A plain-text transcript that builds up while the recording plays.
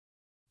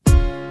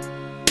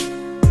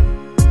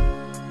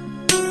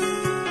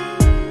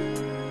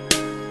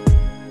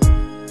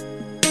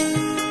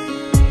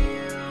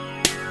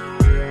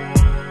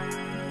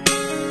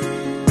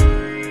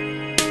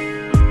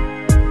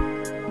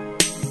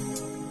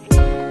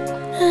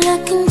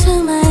Look into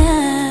my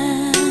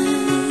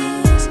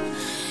eyes,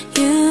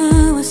 you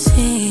will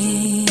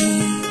see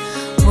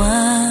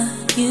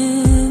what you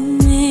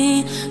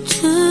mean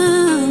to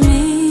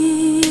me.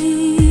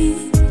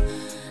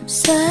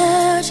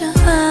 Search your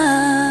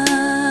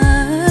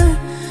heart,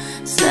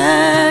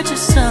 search your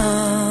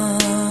soul.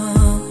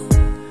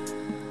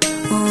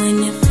 When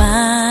you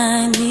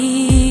find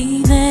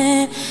me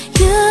there,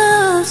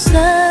 you'll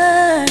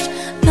search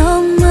no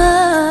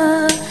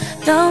more.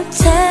 Don't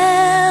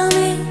tell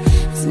me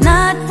it's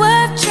not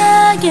worth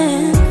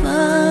trying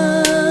for.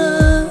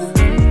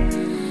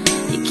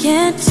 You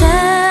can't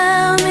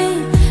tell me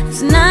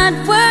it's not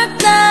worth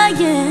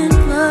dying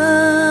for.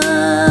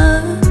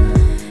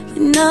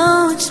 You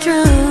know it's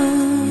true.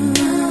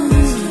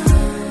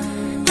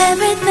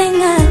 Everything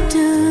I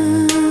do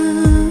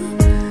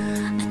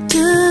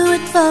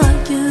it for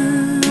you.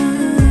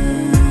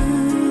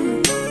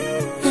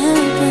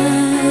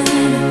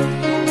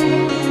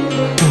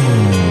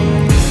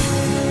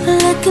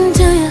 Look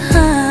into your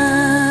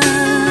heart,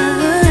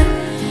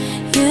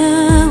 you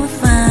will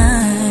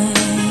find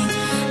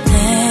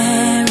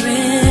there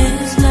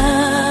is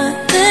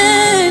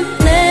nothing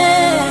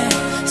there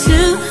to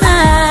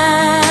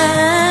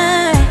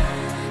hide.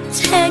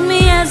 Take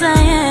me as I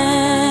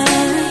am,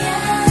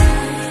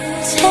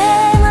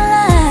 take my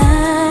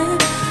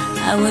life.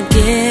 I would